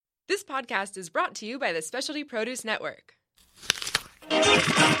This podcast is brought to you by the Specialty Produce Network.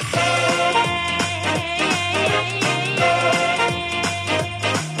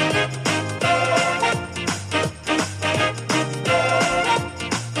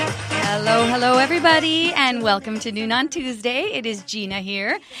 Hello, everybody, and welcome to Noon on Tuesday. It is Gina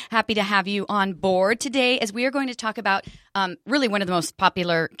here. Happy to have you on board today as we are going to talk about really one of the most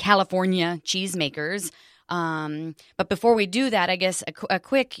popular California cheesemakers. But before we do that, I guess a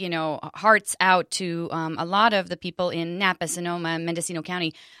quick, hearts out to a lot of the people in Napa, Sonoma, Mendocino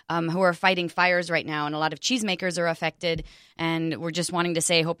County who are fighting fires right now, and a lot of cheesemakers are affected. And we're just wanting to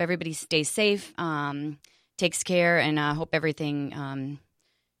say, hope everybody stays safe, takes care, and hope everything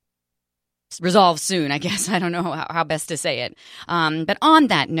resolve soon, I guess. I don't know how best to say it. But on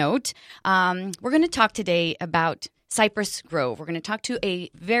that note, we're going to talk today about Cypress Grove. We're going to talk to a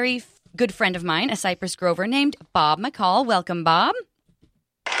very good friend of mine, a Cypress Grover named Bob McCall. Welcome, Bob.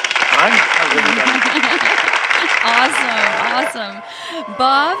 Hi. Awesome.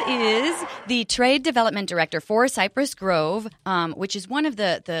 Bob is the Trade Development Director for Cypress Grove, which is one of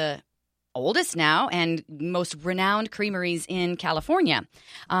the oldest now and most renowned creameries in California.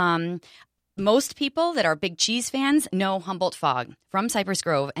 Most people that are big cheese fans know Humboldt Fog from Cypress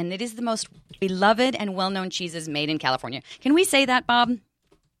Grove, and it is the most beloved and well-known cheeses made in California. Can we say that, Bob?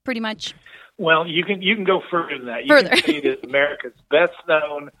 Pretty much. Well, you can go further than that. Further. Can say it is America's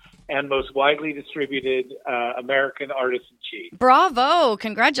best-known and most widely distributed American artisan cheese. Bravo!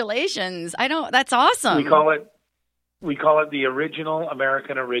 Congratulations! That's awesome. We call it the original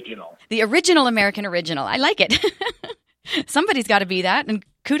American original. The original American original. I like it. Somebody's got to be that, and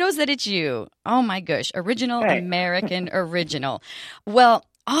kudos that it's you. Oh my gosh, original American original. Well,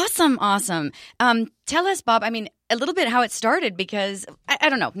 awesome. Tell us, Bob, a little bit how it started, because I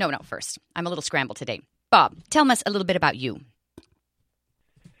don't know. No, first. I'm a little scrambled today. Bob, tell us a little bit about you.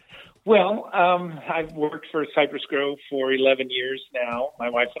 Well, I've worked for Cypress Grove for 11 years now. My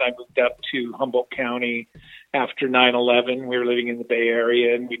wife and I moved up to Humboldt County after 9/11. We were living in the Bay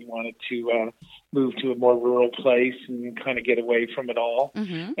Area, and we wanted to move to a more rural place and kind of get away from it all.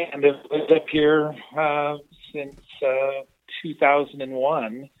 Mm-hmm. And I've lived up here since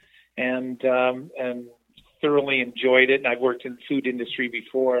 2001, and thoroughly enjoyed it. And I've worked in the food industry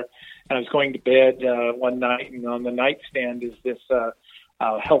before. And I was going to bed one night, and on the nightstand is this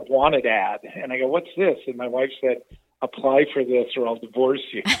help wanted ad. And I go, "What's this?" And my wife said, "Apply for this or I'll divorce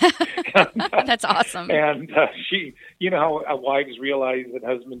you." That's awesome. And she, how wives realize that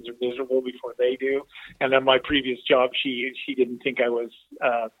husbands are miserable before they do. And then my previous job, she didn't think I was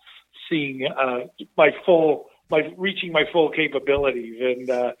seeing reaching my full capabilities.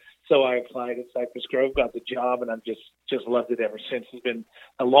 And so I applied at Cypress Grove, got the job, and I've just loved it ever since. It's been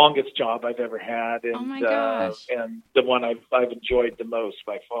the longest job I've ever had, and oh my gosh. And the one I've enjoyed the most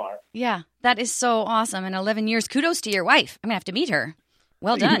by far. Yeah, that is so awesome. And 11 years, kudos to your wife. I'm gonna have to meet her.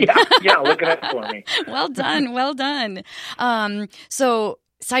 Well done. Yeah, look at that for me. Well done. So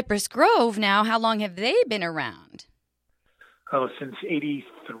Cypress Grove now, how long have they been around? Oh, since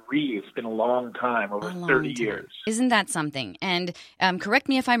 83. It's been a long time, over 30 years. Isn't that something? And correct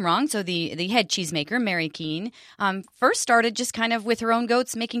me if I'm wrong, so the head cheesemaker, Mary Keene, first started just kind of with her own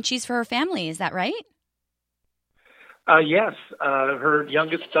goats making cheese for her family. Is that right? Yes. Her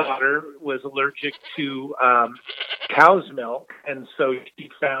youngest daughter was allergic to cow's milk, and so she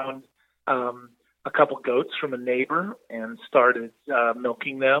found a couple goats from a neighbor and started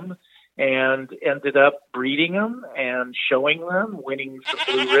milking them, and ended up breeding them and showing them, winning some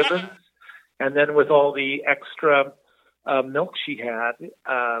blue ribbons. And then with all the extra milk she had,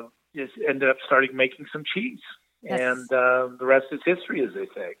 just ended up starting making some cheese. And the rest is history, as they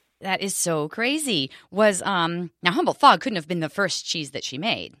say. That is so crazy. Now Humboldt Fog couldn't have been the first cheese that she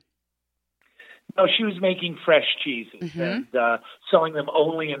made. No, she was making fresh cheeses and selling them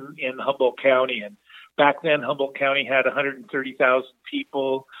only in Humboldt County. And back then, Humboldt County had 130,000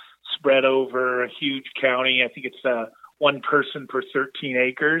 people spread over a huge county. I think it's one person per 13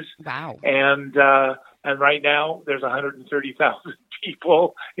 acres. Wow. And right now there's 130,000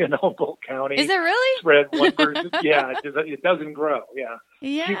 people in Humboldt County. Is there really? Spread one person. Yeah, it doesn't grow. Yeah.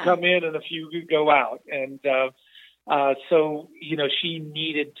 Yeah. A few come in and a few go out. And so, she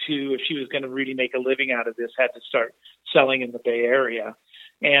needed to, if she was going to really make a living out of this, had to start selling in the Bay Area.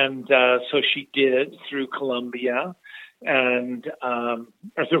 And so she did through Columbia.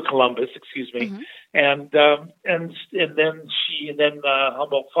 Or through Columbus, excuse me, and then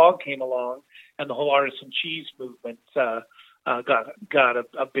Humboldt Fog came along, and the whole artisan cheese movement got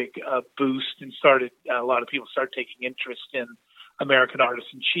a big boost, and a lot of people started taking interest in American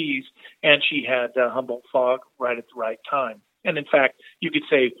artisan cheese, and she had Humboldt Fog right at the right time. And in fact, you could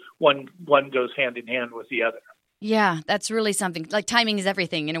say one goes hand in hand with the other. Yeah, that's really something. Like timing is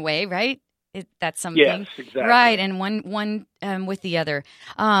everything in a way, right? That's something. Yes, exactly. Right, and one with the other.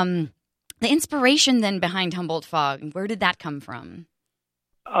 The inspiration then behind Humboldt Fog, where did that come from?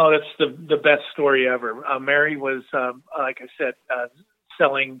 Oh, that's the best story ever. Mary was, like I said,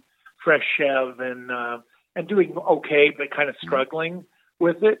 selling fresh Chev and doing okay, but kind of struggling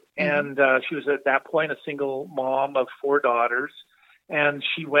with it. And she was at that point a single mom of 4 daughters. And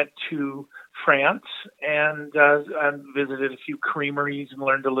she went to France and visited a few creameries and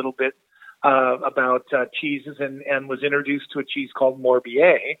learned a little bit about cheeses and was introduced to a cheese called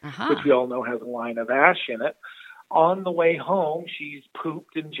Morbier, which we all know has a line of ash in it. On the way home, she's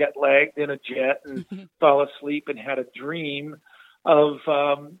pooped and jet-lagged in a jet and fell asleep and had a dream of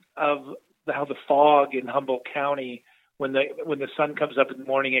how the fog in Humboldt County, when the sun comes up in the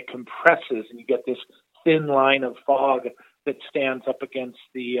morning, it compresses and you get this thin line of fog that stands up against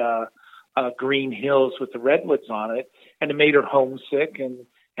the green hills with the redwoods on it, and it made her homesick.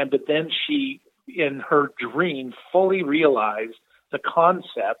 But then she, in her dream, fully realized the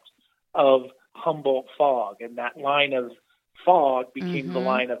concept of Humboldt Fog, and that line of fog became the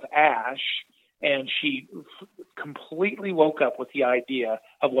line of ash, and she completely woke up with the idea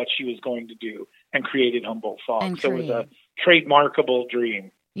of what she was going to do and created Humboldt Fog. So it was a trademarkable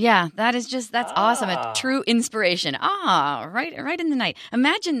dream. Yeah, that's awesome. A true inspiration. Right in the night.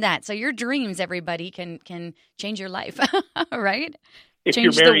 Imagine that. So your dreams, everybody, can change your life, right?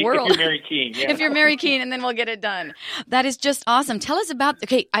 Change the world. If you're Mary Keene. Yeah. If you're Mary Keene, and then we'll get it done. That is just awesome. Tell us about,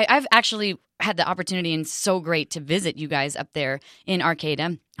 I've actually had the opportunity, and so great to visit you guys up there in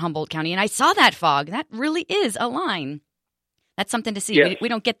Arcata, Humboldt County, and I saw that fog. That really is a line. That's something to see. Yes. We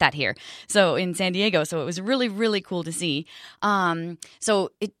don't get that here. So in San Diego. So it was really, really cool to see.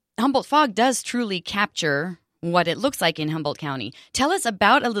 Humboldt Fog does truly capture what it looks like in Humboldt County. Tell us a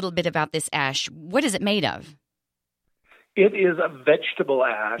little bit about this ash. What is it made of? It is a vegetable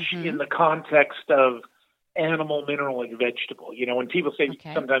ash in the context of animal, mineral, and vegetable. You know, when people say,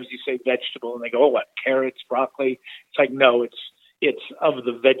 sometimes you say vegetable and they go, oh, what, carrots, broccoli? It's like, no, it's of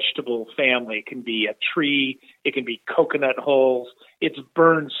the vegetable family. It can be a tree. It can be coconut hulls. It's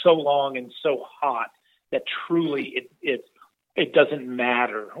burned so long and so hot that truly it doesn't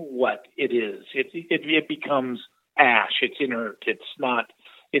matter what it is. It becomes ash. It's inert.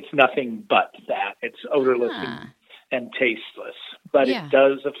 It's nothing but that. It's odorless and tasteless. But it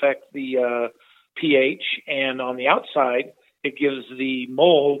does affect the pH, and on the outside, it gives the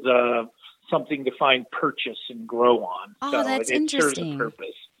mold something to find purchase and grow on. Oh, so that's it interesting. serves a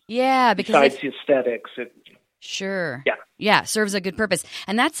purpose. Yeah, because besides the aesthetics, sure. Yeah, serves a good purpose.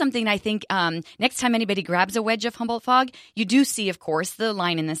 And that's something I think next time anybody grabs a wedge of Humboldt Fog, you do see, of course, the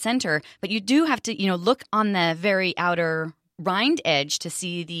line in the center, but you do have to, look on the very outer rind edge to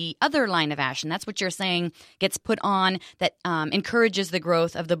see the other line of ash. And that's what you're saying gets put on that encourages the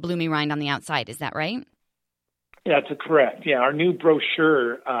growth of the bloomy rind on the outside. Is that right? Yeah, that's correct. Yeah, our new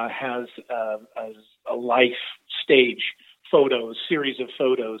brochure has a life stage series of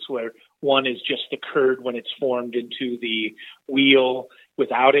photos where one is just the curd when it's formed into the wheel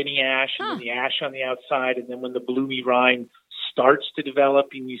without any ash, and then the ash on the outside, and then when the bloomy rind starts to develop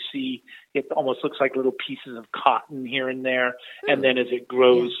and you see it almost looks like little pieces of cotton here and there, and then as it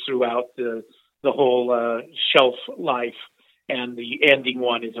grows throughout the whole shelf life, and the ending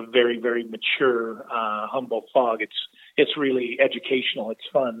one is a very, very mature Humboldt Fog. It's really educational. It's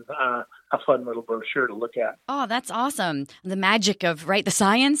fun. A fun little brochure to look at. Oh, that's awesome. The magic of, the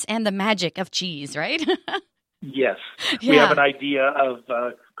science and the magic of cheese, right? Yes. We have an idea of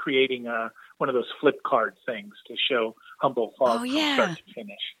creating one of those flip card things to show Humboldt Fog from start to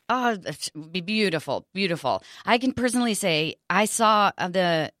finish. Oh, that would be beautiful, beautiful. I can personally say I saw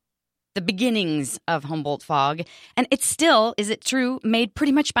the beginnings of Humboldt Fog, and it's still, is it true, made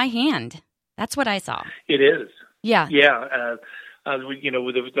pretty much by hand. That's what I saw. It is. Yeah. Yeah. A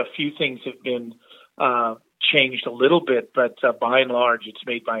few things have been changed a little bit, but by and large, it's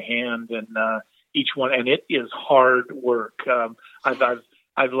made by hand, and each one, and it is hard work.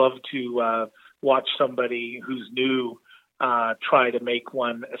 I'd love to watch somebody who's new try to make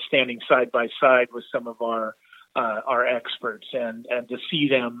one standing side by side with some of our experts, and to see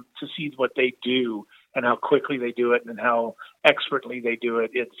what they do and how quickly they do it and how expertly they do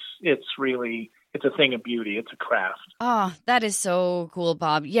it. It's a thing of beauty. It's a craft. Oh, that is so cool,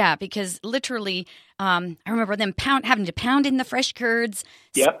 Bob. Yeah, because literally, I remember them having to pound in the fresh curds,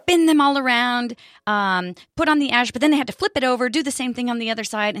 spin them all around, put on the ash, but then they had to flip it over, do the same thing on the other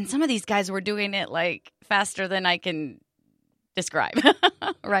side. And some of these guys were doing it like faster than I can describe,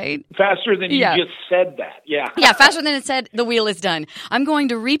 right? Faster than you just said that. Yeah. Yeah, faster than it said the wheel is done. I'm going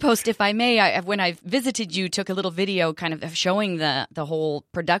to repost, if I may. When I visited you, took a little video kind of showing the whole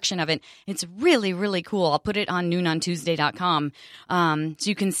production of it. It's really, really cool. I'll put it on noonontuesday.com so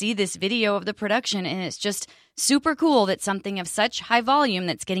you can see this video of the production, and it's just super cool that something of such high volume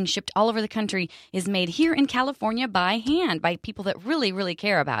that's getting shipped all over the country is made here in California by hand, by people that really, really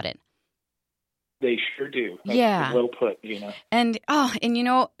care about it. They sure do. That's yeah. Well put, Gina. And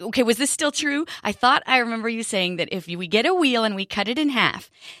okay, was this still true? I thought I remember you saying that if we get a wheel and we cut it in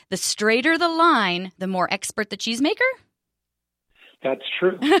half, the straighter the line, the more expert the cheesemaker? That's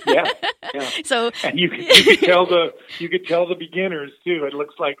true. Yeah. So and you could tell the beginners too. It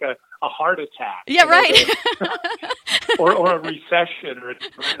looks like a heart attack. Yeah, right. or a recession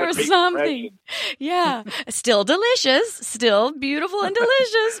or something. Yeah. Still delicious, still beautiful and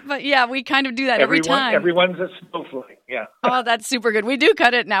delicious. But yeah, we kind of do that every time. Everyone's a snowflake. Yeah. Oh, that's super good. We do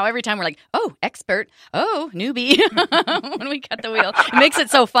cut it now. Every time we're like, oh, expert. Oh, newbie. When we cut the wheel. It makes it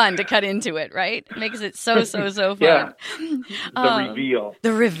so fun to cut into it, right? It makes it so fun. Yeah. The reveal.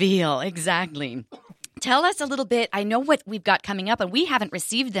 The reveal, exactly. Tell us a little bit. I know what we've got coming up, and we haven't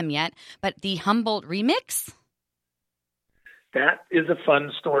received them yet, but the Humboldt remix? That is a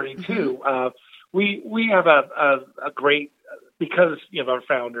fun story, too. We have a great, because of our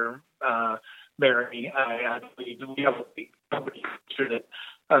founder, Mary, I believe we have a company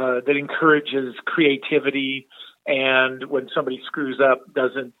that encourages creativity, and when somebody screws up,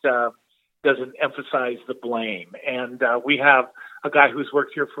 doesn't emphasize the blame. And we have a guy who's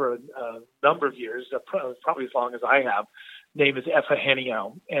worked here for a number of years, probably as long as I have. Name is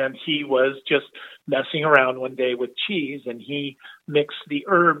Efahenio, and he was just messing around one day with cheese, and he mixed the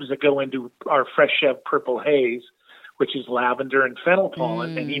herbs that go into our Fresh Chev Purple Haze, which is lavender and fennel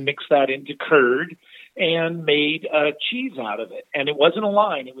pollen, and he mixed that into curd and made cheese out of it. And it wasn't a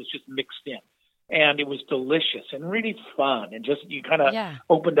line; it was just mixed in. And it was delicious and really fun, and just you kind of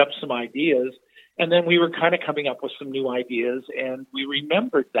opened up some ideas. And then we were kind of coming up with some new ideas, and we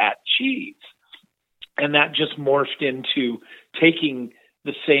remembered that cheese. And that just morphed into taking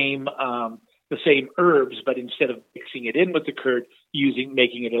the same herbs, but instead of mixing it in with the curd,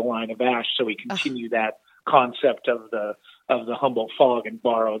 making it a line of ash. So we continue that concept of the Humboldt Fog and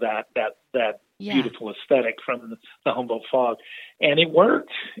borrow that beautiful aesthetic from the Humboldt Fog, and it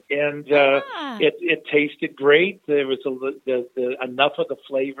worked. And it tasted great. There was enough of the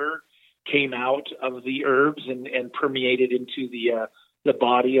flavor came out of the herbs and permeated into the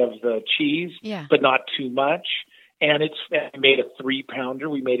body of the cheese, but not too much. And I made a 3-pounder.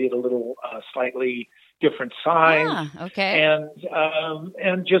 We made it a little slightly different size. Okay. And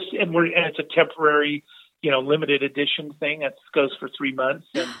it's a temporary, limited edition thing that goes for 3 months,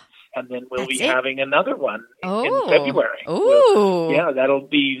 and then we'll be having another one in February. Oh, that'll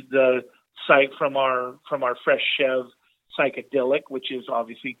be the site from our Fresh Chev Psychedelic, which is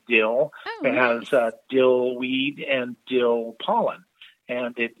obviously dill. It has dill weed and dill pollen.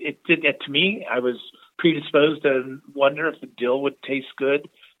 And it did that to me. I was predisposed to wonder if the dill would taste good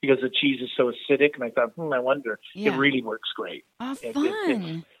because the cheese is so acidic. And I thought, I wonder. It really works great. Oh,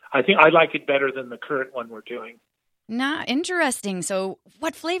 fun. I think I like it better than the current one we're doing. Interesting. So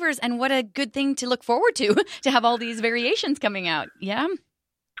what flavors, and what a good thing to look forward to have all these variations coming out. Yeah.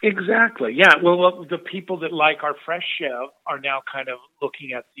 Exactly. Yeah. Well, the people that like our Fresh Chev are now kind of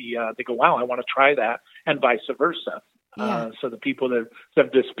looking at they go, wow, I want to try that, and vice versa. So the people that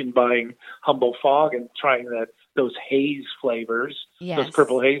have just been buying Humboldt Fog and trying those haze flavors, those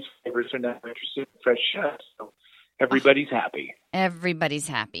purple haze flavors, are now interested in Fresh Chev. So everybody's happy. Everybody's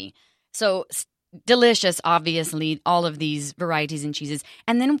happy. So delicious, obviously, all of these varieties and cheeses.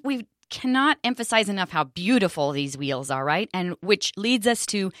 And then we cannot emphasize enough how beautiful these wheels are, right? And which leads us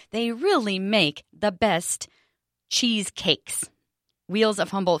to, they really make the best cheesecakes. Wheels of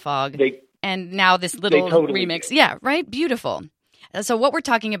Humboldt Fog. And now this little totally remix. do. Yeah, right? Beautiful. So what we're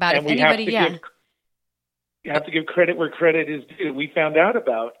talking about, and if anybody, you have to give credit where credit is due. We found out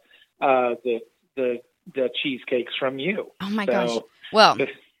about the cheesecakes from you. Oh my gosh. Well,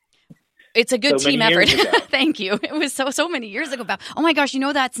 it's a good team effort. Thank you. It was so many years ago. Oh my gosh,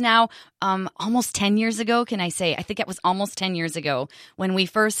 that's now almost 10 years ago, can I say? I think it was almost 10 years ago when we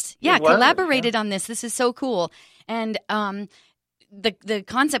first collaborated on this. This is so cool. And the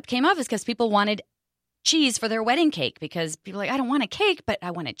concept came up is because people wanted cheese for their wedding cake, because people are like, I don't want a cake, but I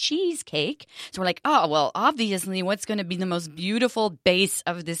want a cheesecake. So we're like, oh, well, obviously what's going to be the most beautiful base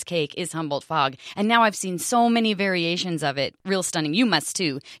of this cake is Humboldt Fog. And now I've seen so many variations of it. Real stunning. You must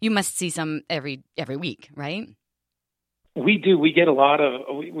too. You must see some every week, right? We do. We get a lot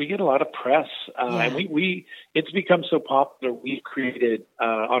of press, and it's become so popular. We've created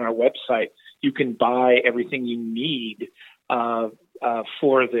on our website. You can buy everything you need for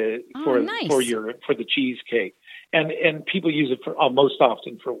the cheesecake, and people use it for most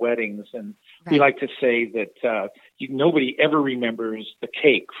often for weddings. And we like to say that nobody ever remembers the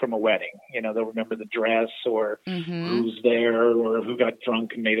cake from a wedding. They'll remember the dress or who's there or who got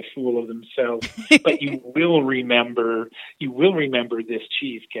drunk and made a fool of themselves. But you will remember this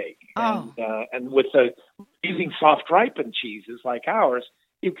cheesecake. Oh. And with using soft ripened cheeses like ours,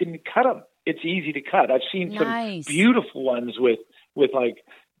 you can cut them. It's easy to cut. I've seen some beautiful ones with like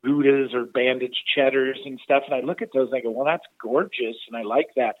Goudas or bandaged cheddars and stuff, and I look at those and I go, well, that's gorgeous, and I like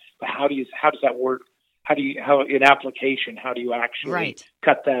that. But how does that work? How in application? How do you actually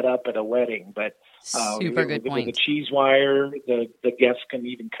cut that up at a wedding? But super good point. With the cheese wire, the guests can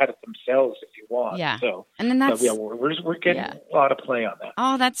even cut it themselves if you want. Yeah. So, and then that's we're getting a lot of play on that.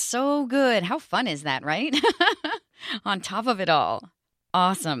 Oh, that's so good. How fun is that, right? On top of it all.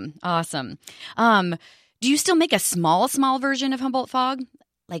 Awesome. Do you still make a small version of Humboldt Fog?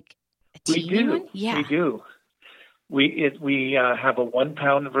 Like a teeny one? Yeah. We do. We have a 1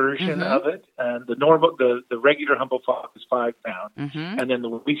 pound version of it, and the regular Humboldt Fog is 5 pounds, and then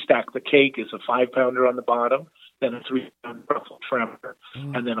we stack the cake is a 5 pounder on the bottom, then a 3 pound truffle tremor,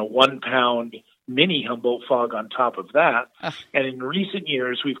 and then a 1 pound mini Humboldt Fog on top of that. And in recent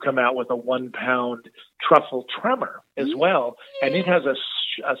years, we've come out with a 1 pound truffle tremor as well, and it has a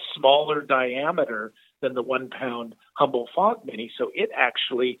smaller diameter than the 1 pound Humboldt Fog mini, so it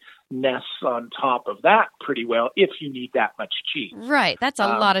actually nests on top of that pretty well if you need that much cheese. Right, that's a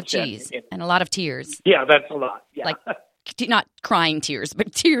lot of cheese and a lot of tears. Yeah, that's a lot. Yeah. Like not crying tears,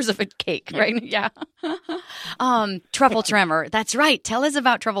 but tears of a cake, right? Yeah. Truffle tremor. That's right. Tell us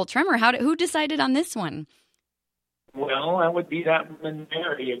about truffle tremor. Who decided on this one? Well, that would be that woman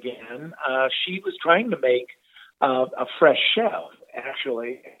Mary again. She was trying to make a fresh chef.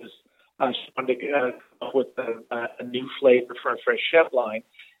 Actually, she wanted to come up with a new flavor for a fresh chef line,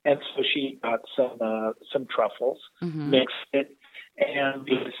 and so she got some truffles, mixed it, and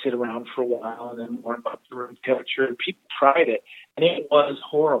we had to sit around for a while and then warm up to room temperature. And people tried it, and it was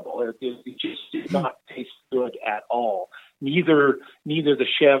horrible. It just did not taste good at all. Neither the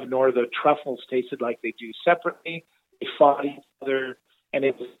chef nor the truffles tasted like they do separately. They fought each other, and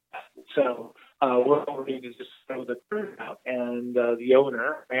it was so. We're all ready to just throw the bird out, and the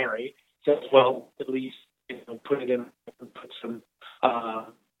owner, Mary, says, "Well, at least put it in, and put some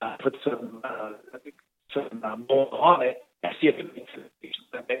mold on it, and see if it makes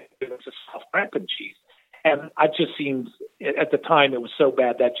a soft ripened cheese." And I just seemed at the time it was so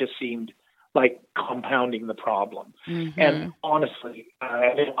bad that just seemed like compounding the problem. And honestly,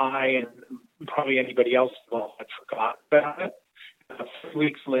 I and probably anybody else involved had forgotten about it. 3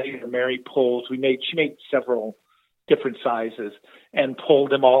 weeks later, Mary she made several different sizes and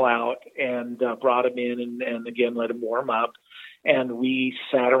pulled them all out and brought them in and again let them warm up. And we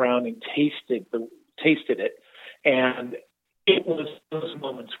sat around and tasted it. And it was those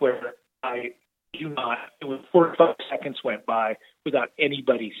moments where it was 45 seconds went by without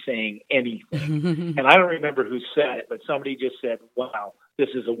anybody saying anything. And I don't remember who said it, but somebody just said, "Wow, this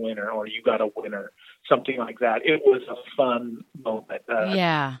is a winner," or "You got a winner," something like that. It was a fun moment,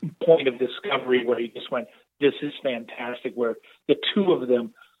 point of discovery where you just went, "This is fantastic," where the two of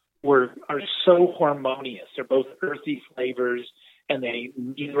them are so harmonious. They're both earthy flavors, and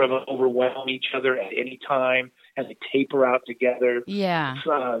neither of them overwhelm each other at any time, and they taper out together. Yeah.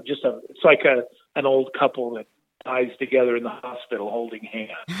 It's like an old couple that dies together in the hospital holding hands.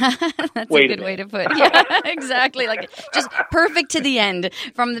 That's a good way to put it. Yeah, exactly. Like just perfect to the end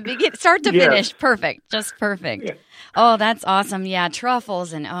from the beginning, start to finish. Perfect. Just perfect. Yeah. Oh, that's awesome. Yeah.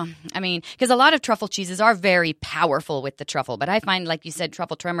 Truffles. And because a lot of truffle cheeses are very powerful with the truffle, but I find, like you said,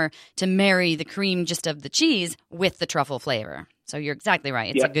 truffle tremor to marry the cream just of the cheese with the truffle flavor. So you're exactly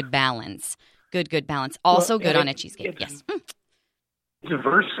right. It's a good balance. Good balance. Also good on a cheesecake. Yes. It's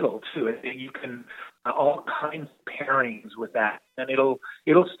versatile too. You can all kinds of pairings with that, and it'll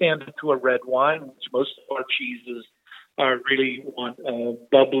stand up to a red wine, which most of our cheeses really want a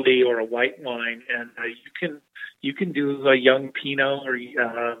bubbly or a white wine, and you can do a young Pinot or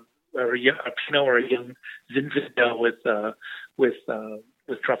a Pinot or a young Zinfandel with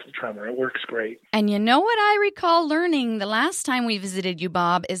truffle tremor. It works great. And you know what I recall learning the last time we visited you,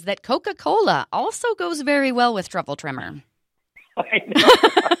 Bob, is that Coca-Cola also goes very well with truffle tremor. I know.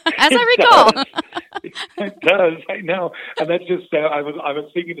 As I recall. It does. I know, and that's just. I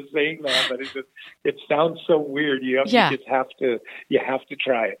was thinking of saying that, but it sounds so weird. You just have to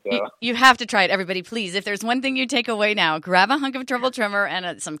try it though. You have to try it, everybody. Please, if there's one thing you take away now, grab a hunk of triple trimmer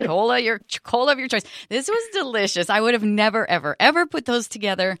and some cola of your choice. This was delicious. I would have never, ever put those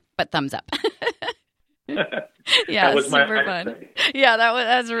together, but thumbs up. Yeah, super fun. Yeah,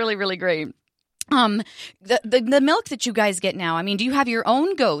 that's really, really great. The milk that you guys get now, I mean, do you have your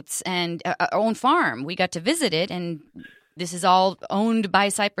own goats and own farm? We got to visit it, and this is all owned by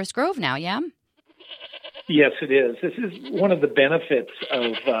Cypress Grove now, yeah? Yes, it is. This is one of the benefits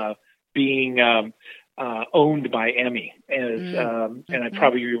of being owned by Emmy, and we're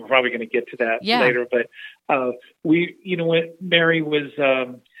probably going to get to that later. But when Mary was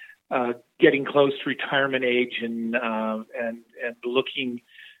getting close to retirement age and looking.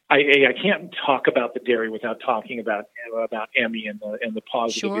 I can't talk about the dairy without talking about Emmy and the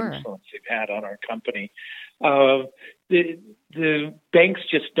positive influence they've had on our company. The banks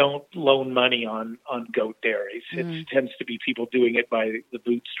just don't loan money on goat dairies. It tends to be people doing it by the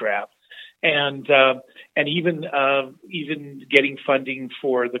bootstrap, and even getting funding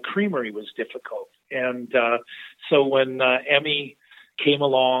for the creamery was difficult. And so when Emmy came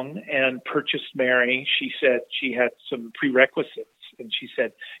along and purchased Mary, she said she had some prerequisites. And she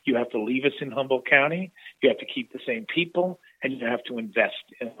said, you have to leave us in Humboldt County, you have to keep the same people, and you have to invest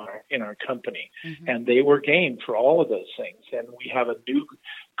in our company. Mm-hmm. And they were game for all of those things. And we have a new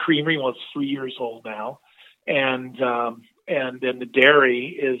creamery, well, it's 3 years old now. And then the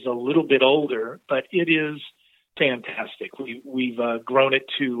dairy is a little bit older, but it is fantastic. We've grown it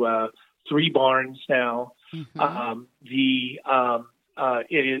to 3 barns now. Mm-hmm.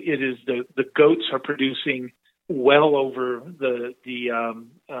 It is the goats are producing well over the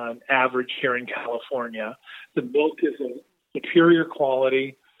average here in California. The milk is a superior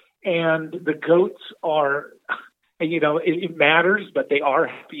quality, and the goats are, it matters, but they are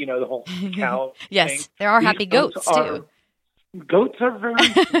happy. The whole cow yes, thing. There are happy goats too. Goats are very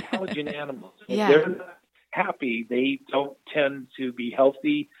intelligent animals. If they're not happy, they don't tend to be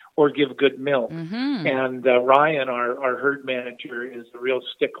healthy or give good milk. Mm-hmm. And Ryan, our herd manager, is a real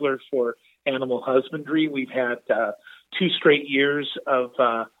stickler for animal husbandry. We've had 2 straight years of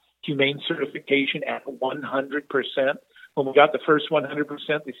humane certification at 100%. When we got the first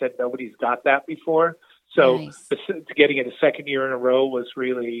 100%, they said nobody's got that before. So nice. Getting it a second year in a row was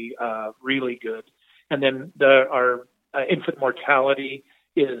really, really good. And then our infant mortality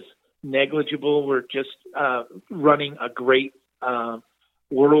is negligible. We're just running a great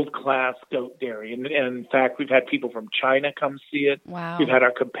world-class goat dairy. And in fact, we've had people from China come see it. Wow. We've had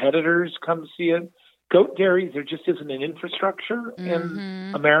our competitors come see it. Goat dairies, there just isn't an infrastructure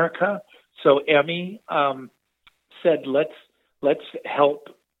in America. So Emmy said, let's help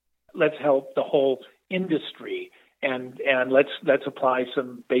the whole industry and let's apply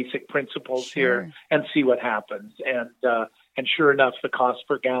some basic principles here and see what happens. And sure enough, the cost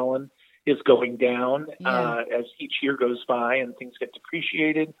per gallon is going down as each year goes by and things get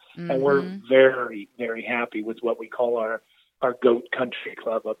depreciated. Mm-hmm. And we're very, very happy with what we call our goat country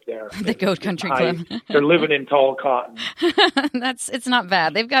club up there. The goat country club. They're living in tall cotton. It's not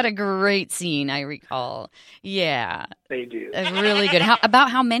bad. They've got a great scene, I recall. Yeah. They do. Really good.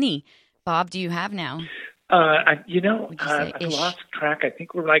 How many, Bob, do you have now? I've lost track. I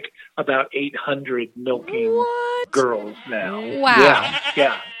think we're like about 800 milking girls now. Wow.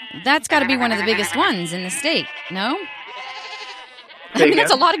 Yeah. That's got to be one of the biggest ones in the state, no? That's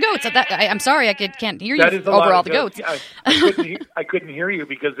a lot of goats. I'm sorry, I can't hear you over all the goats. I couldn't hear you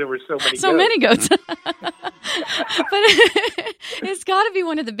because there were so many goats. Many goats. But it's got to be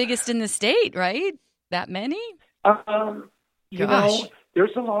one of the biggest in the state, right? That many?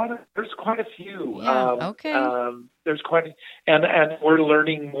 There's quite a few. Yeah, okay. There's and we're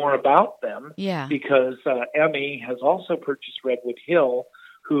learning more about them. Yeah. Because Emmy has also purchased Redwood Hill,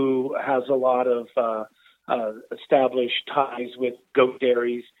 who has a lot of established ties with goat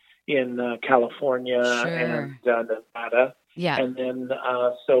dairies in California and Nevada. Yeah. And then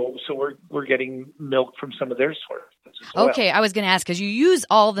so we're getting milk from some of their sources as well. Okay, I was going to ask because you use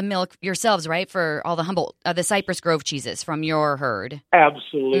all the milk yourselves, right, for all the Humboldt, the Cypress Grove cheeses from your herd.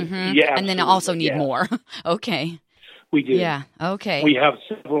 Absolutely. Mm-hmm. Yeah. And then also need more. Okay. We do. Yeah. Okay. We have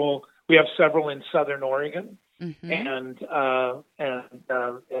several in Southern Oregon. Mm-hmm. And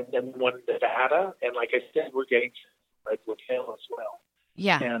then one in Nevada, and like I said, we're getting Redwood Hill as well.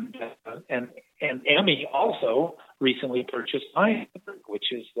 Yeah, and Emmy also recently purchased Ironburg,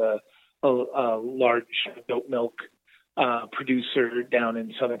 which is a large goat milk producer down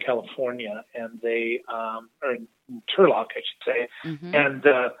in Southern California, and they or in Turlock, I should say, and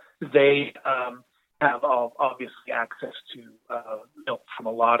they have obviously access to milk from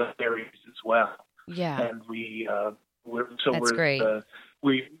a lot of dairies as well. Yeah, and that's great.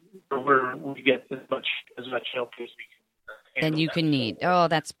 We get as much milk as we can. Then you can need. Oh,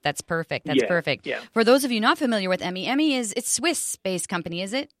 that's perfect. That's perfect. Yeah. For those of you not familiar with Emmy it's Swiss-based company,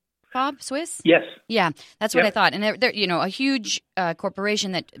 is it? Bob, Swiss? Yes. Yeah, that's what I thought. And they're a huge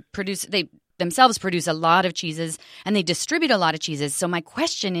corporation that they themselves produce a lot of cheeses and they distribute a lot of cheeses. So my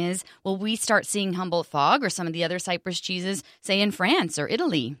question is, will we start seeing Humboldt Fog or some of the other Cypress cheeses, say in France or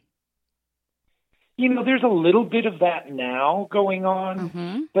Italy? There's a little bit of that now going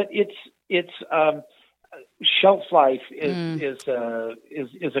on, but it's shelf life is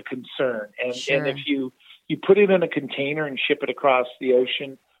a concern, and if you put it in a container and ship it across the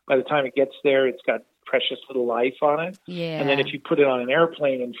ocean, by the time it gets there, it's got precious little life on it. Yeah. And then if you put it on an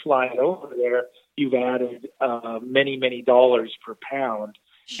airplane and fly it over there, you've added many dollars per pound,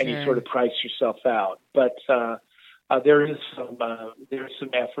 and you sort of price yourself out. But there's some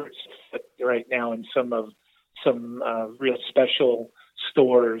efforts right now in some real special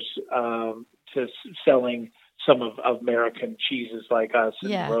stores to selling some of American cheeses like us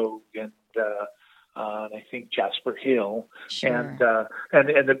and Rogue and I think Jasper Hill, and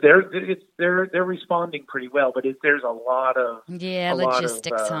they're responding pretty well. But there's a lot of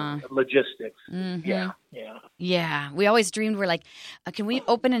logistics. Logistics. Mm-hmm. Yeah. We always dreamed we're like, can we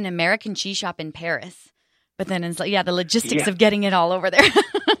open an American cheese shop in Paris? But then it's like, the logistics of getting it all over there.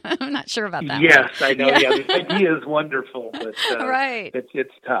 I'm not sure about that. Yes, I know. Yeah, the idea is wonderful, but right.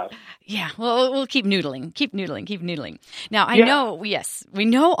 It's tough. Yeah, well, we'll keep noodling. Now, I know, we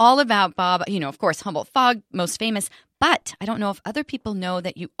know all about Bob, of course, Humboldt Fog, most famous, but I don't know if other people know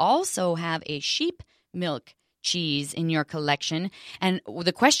that you also have a sheep milk cheese in your collection. And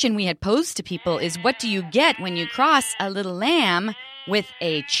the question we had posed to people is, what do you get when you cross a little lamb with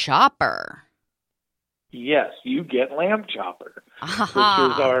a chopper? Yes, you get Lamb Chopper, which is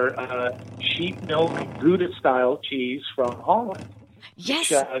our sheep milk Gouda-style cheese from Holland. Yes.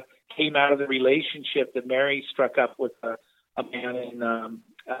 Which came out of the relationship that Mary struck up with a man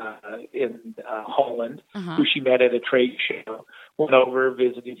in Holland, who she met at a trade show, went over,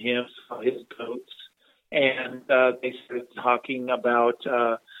 visited him, saw his goats, and they started talking about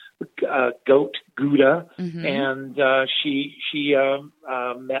goat Gouda, and she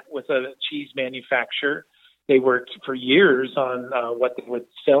met with a cheese manufacturer. They worked for years on what they would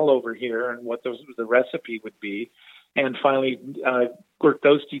sell over here and what the recipe would be, and finally worked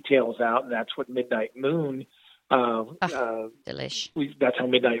those details out, and that's what Midnight Moon. Delish. That's how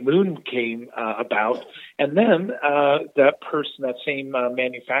Midnight Moon came about, and then that same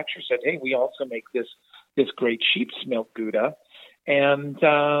manufacturer said, "Hey, we also make this great sheep's milk Gouda." And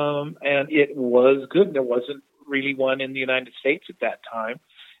it was good. There wasn't really one in the United States at that time.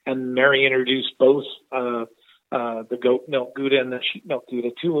 And Mary introduced both the goat milk Gouda and the sheep milk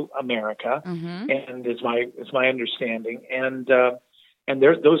Gouda to America, and is my understanding. And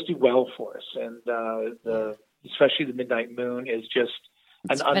those do well for us. And especially the Midnight Moon is just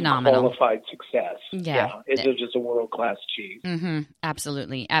an unqualified success. Yeah. It's just a world-class cheese.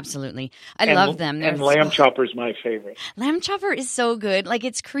 Absolutely. I love them. And Lamb Chopper is my favorite. Lamb Chopper is so good. Like,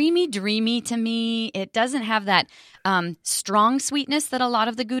 it's creamy, dreamy to me. It doesn't have that strong sweetness that a lot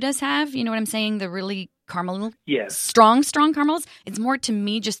of the Goudas have. You know what I'm saying? The really caramel, strong caramels. It's more, to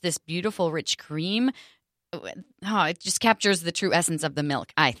me, just this beautiful, rich cream. It just captures the true essence of the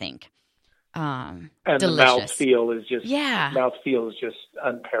milk, I think. And delicious. The mouthfeel is just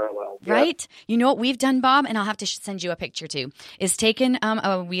unparalleled. Right? You know what we've done, Bob, and I'll have to send you a picture too, is taken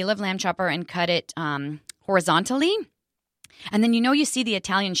a wheel of Lamb Chopper and cut it horizontally. And then you see the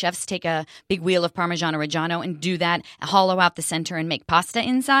Italian chefs take a big wheel of Parmigiano Reggiano and do that, hollow out the center and make pasta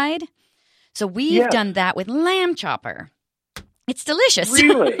inside. So we've done that with Lamb Chopper. It's delicious.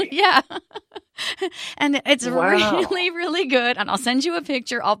 Really? Yeah. And it's really, really good. And I'll send you a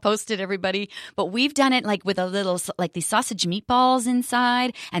picture. I'll post it, everybody. But we've done it like with a little, like these sausage meatballs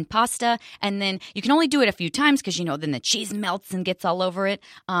inside and pasta. And then you can only do it a few times because, then the cheese melts and gets all over it.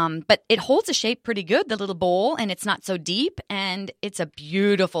 But it holds a shape pretty good, the little bowl, and it's not so deep. And it's a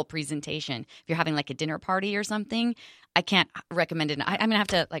beautiful presentation. If you're having like a dinner party or something, I can't recommend it. I'm going to have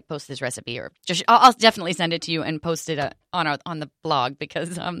to post this recipe, or just I'll definitely send it to you and post it on the blog,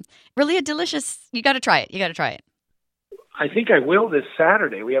 because really a delicious. You got to try it. I think I will this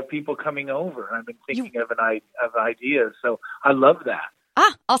Saturday. We have people coming over, and I've been thinking of ideas. So I love that.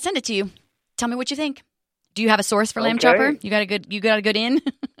 I'll send it to you. Tell me what you think. Do you have a source for Lamb Chopper? You got a good in?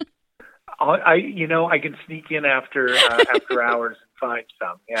 I can sneak in after hours and find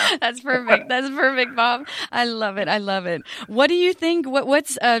some. Yeah, That's perfect. That's perfect, Bob. I love it. I love it. What do you think?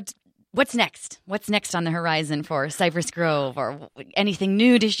 What's next? What's next on the horizon for Cypress Grove, or anything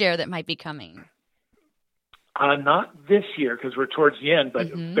new to share that might be coming? Not this year because we're towards the end,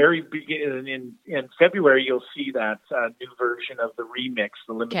 but very beginning in February, you'll see that new version of the remix,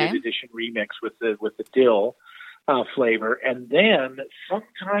 the limited edition remix with the dill flavor. And then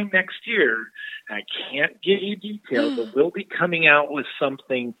sometime next year, I can't give you details, but we'll be coming out with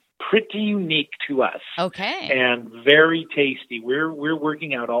something pretty unique to us. Okay. And very tasty. We're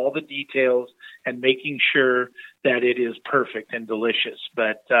working out all the details and making sure that it is perfect and delicious.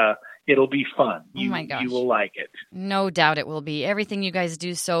 But it'll be fun. Oh my gosh. You will like it. No doubt it will be. Everything you guys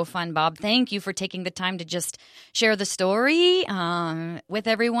do so fun, Bob. Thank you for taking the time to just share the story with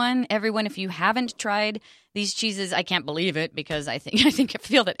everyone. Everyone, if you haven't tried these cheeses, I can't believe it because I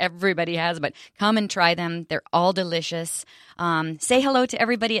feel that everybody has, but come and try them. They're all delicious. Say hello to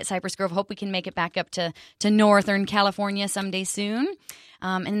everybody at Cypress Grove. Hope we can make it back up to Northern California someday soon.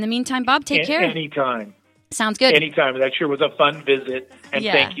 And in the meantime, Bob, take care. Anytime. Sounds good. Anytime. That sure was a fun visit, and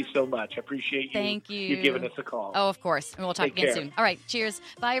thank you so much. I appreciate you giving us a call. Oh, of course. And we'll talk again care. soon. All right. Cheers.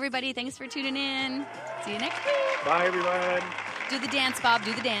 Bye, everybody. Thanks for tuning in. See you next week. Bye, everyone. Do the dance, Bob.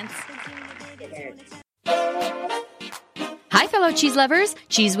 Do the dance. Hi, fellow cheese lovers.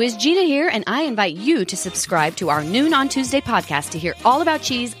 Cheese Whiz Gina here, and I invite you to subscribe to our Noon on Tuesday podcast to hear all about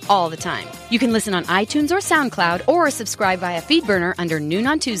cheese all the time. You can listen on iTunes or SoundCloud, or subscribe via FeedBurner under Noon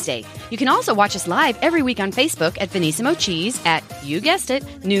on Tuesday. You can also watch us live every week on Facebook at Venissimo Cheese at, you guessed it,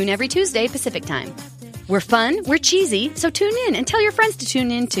 noon every Tuesday Pacific time. We're fun, we're cheesy, so tune in and tell your friends to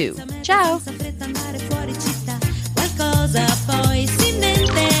tune in too. Ciao!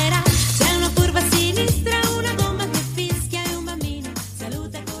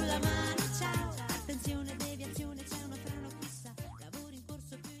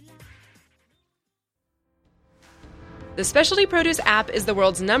 The Specialty Produce app is the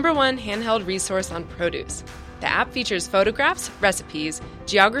world's #1 handheld resource on produce. The app features photographs, recipes,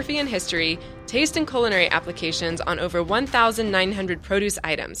 geography and history, taste and culinary applications on over 1,900 produce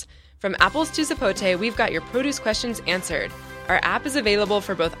items. From apples to zapote, we've got your produce questions answered. Our app is available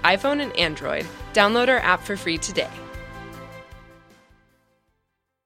for both iPhone and Android. Download our app for free today.